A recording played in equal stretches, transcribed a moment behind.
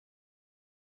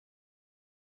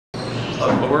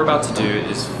What we're about to do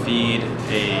is feed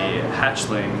a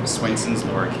hatchling Swainson's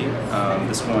Lorikeet.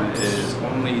 This one is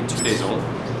only 2 days old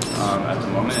at the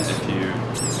moment. If you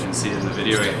can see in the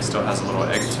video, it still has a little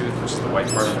egg tooth, which is the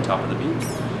white part on the top of the beak.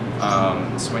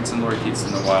 Swainson Lorikeets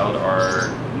in the wild are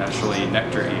naturally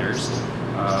nectar eaters,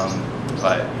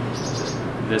 but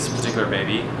this particular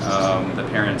baby, the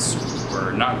parents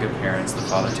were not good parents. The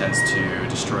father tends to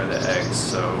destroy the eggs,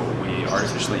 so we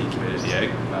artificially incubated the egg,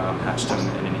 hatched him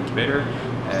in an incubator,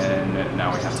 and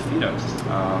now we have to feed him.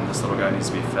 This little guy needs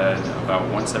to be fed about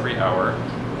once every hour,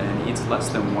 and he eats less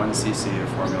than 1 cc of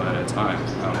formula at a time,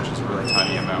 which is a really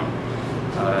tiny amount.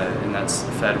 And that's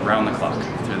fed round the clock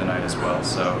through the night as well.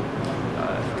 So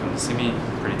if you come to see me,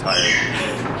 I'm pretty tired.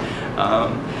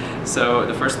 So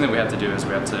the first thing that we have to do is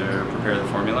we have to prepare the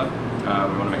formula. We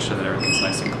want to make sure that everything's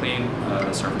nice and clean,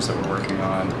 the surface that we're working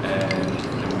on, and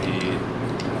then we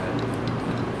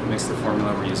mix the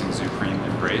formula. We're using Supreme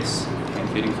Embrace hand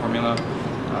feeding formula.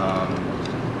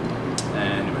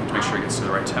 And we have to make sure it gets to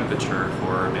the right temperature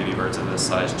for baby birds of this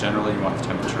size. Generally, you want the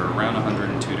temperature around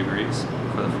 102 degrees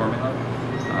for the formula,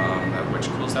 which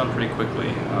cools down pretty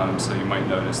quickly. So you might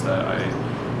notice that I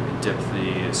dip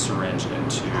the syringe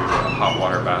into a hot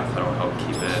water bath that will help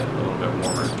keep it a little bit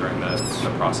warmer during the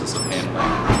process of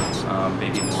handling.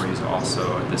 Baby lories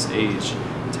also at this age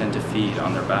tend to feed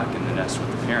on their back in the nest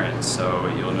with the parents, so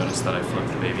you'll notice that I flip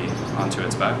the baby onto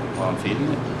its back while I'm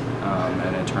feeding it, and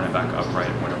then turn it back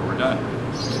upright whenever we're done.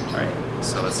 Alright,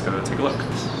 so let's go take a look.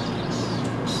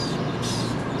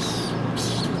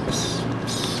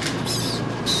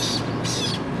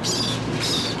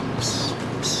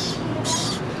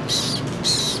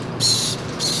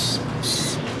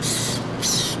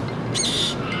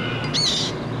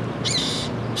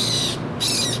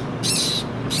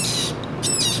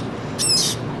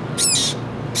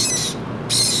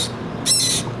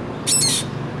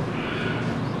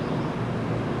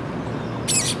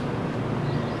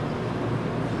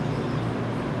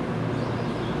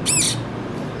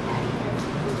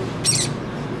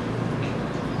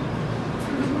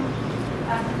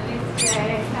 That's the next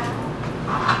day.